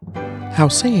how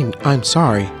saying I'm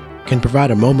sorry can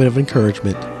provide a moment of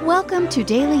encouragement. Welcome to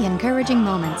Daily Encouraging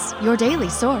Moments, your daily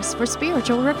source for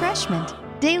spiritual refreshment.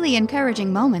 Daily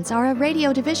Encouraging Moments are a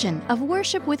radio division of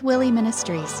Worship with Willie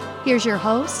Ministries. Here's your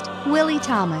host, Willie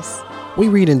Thomas. We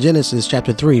read in Genesis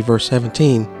chapter 3, verse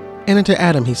 17, "And unto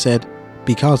Adam he said,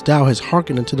 Because thou hast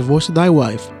hearkened unto the voice of thy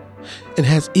wife, and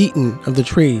hast eaten of the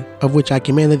tree of which I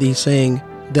commanded thee, saying,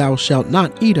 Thou shalt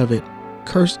not eat of it,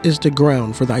 cursed is the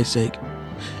ground for thy sake.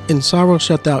 In sorrow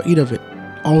shalt thou eat of it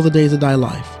all the days of thy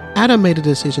life." Adam made a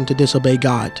decision to disobey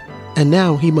God, and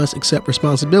now he must accept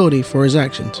responsibility for his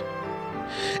actions.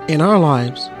 In our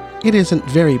lives, it isn't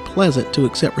very pleasant to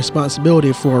accept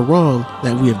responsibility for a wrong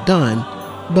that we have done,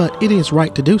 but it is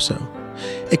right to do so.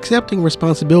 Accepting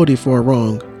responsibility for a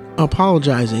wrong,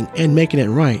 apologizing, and making it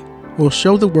right will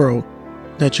show the world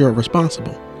that you're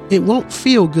responsible. It won't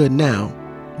feel good now,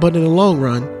 but in the long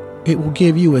run, it will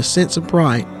give you a sense of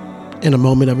pride and a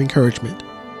moment of encouragement.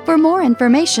 For more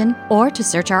information or to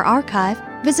search our archive,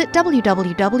 visit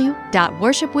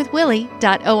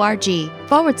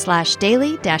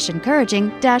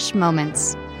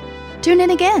www.worshipwithwillie.org/daily-encouraging-moments. Tune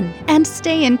in again and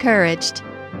stay encouraged.